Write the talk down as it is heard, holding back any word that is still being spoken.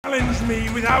challenge me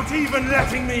without even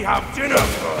letting me have dinner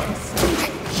first.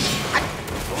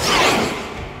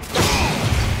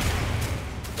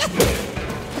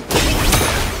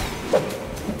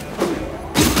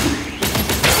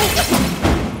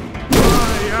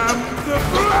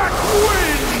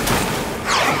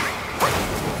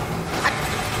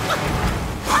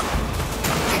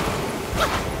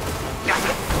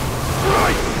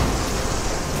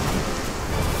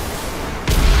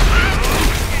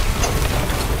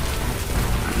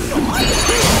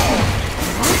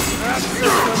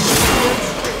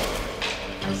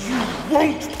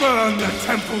 Won't burn the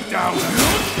temple down!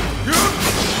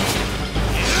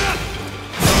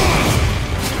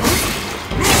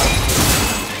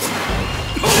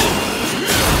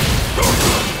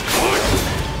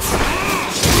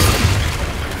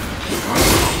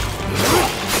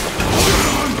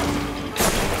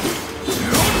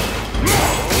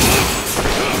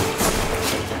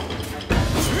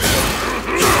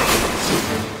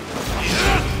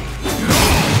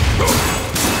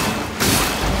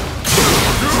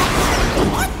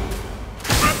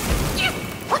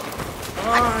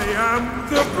 I am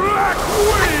the Black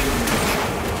Wind!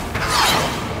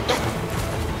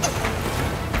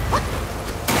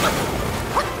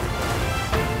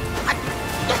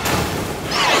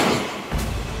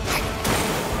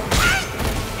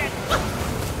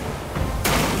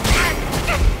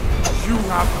 You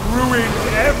have ruined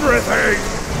everything!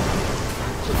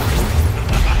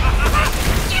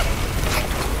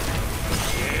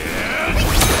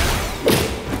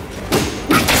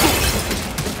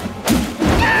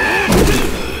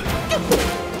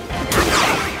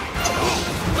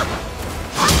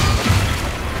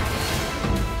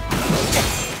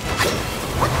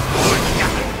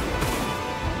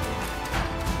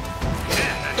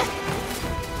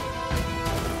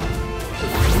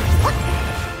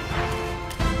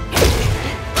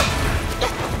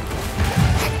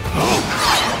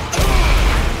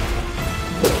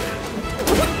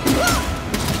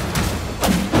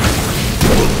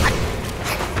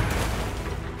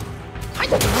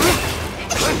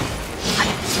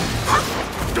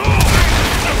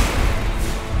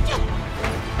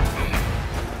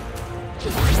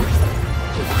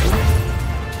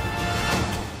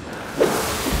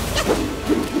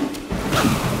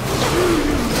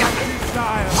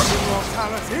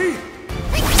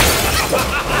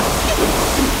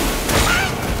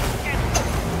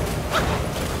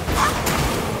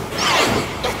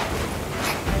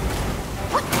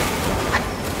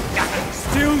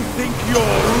 Still think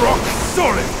you're rock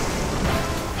solid?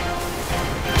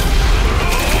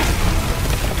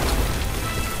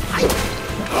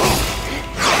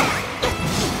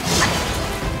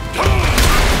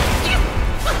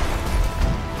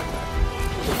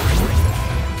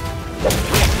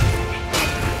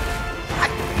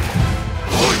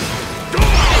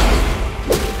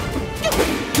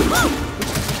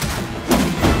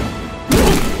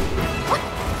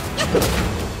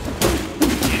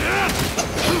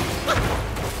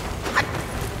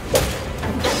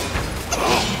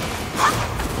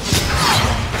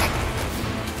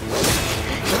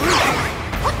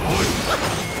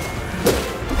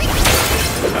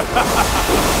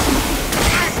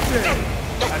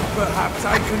 And perhaps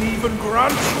I can even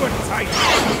grant you a title.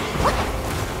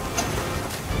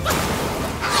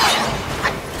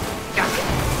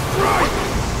 Right!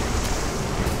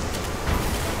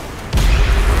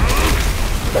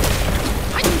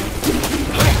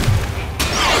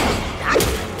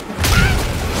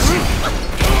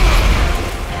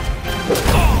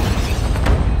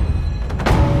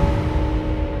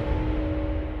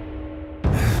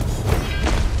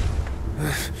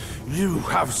 You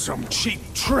have some cheap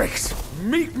tricks!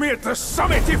 Meet me at the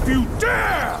summit if you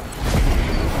dare!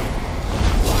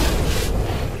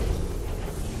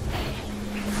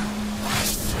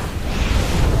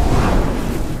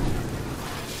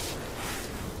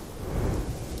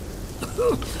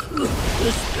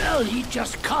 The spell he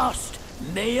just cast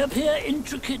may appear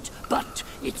intricate, but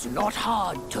it's not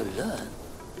hard to learn.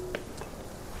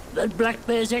 The Black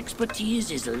Bear's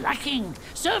expertise is lacking.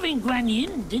 Serving Guan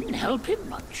Yin didn't help him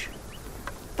much.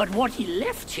 But what he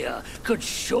left here could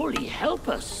surely help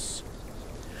us.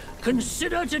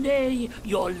 Consider today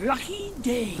your lucky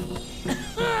day.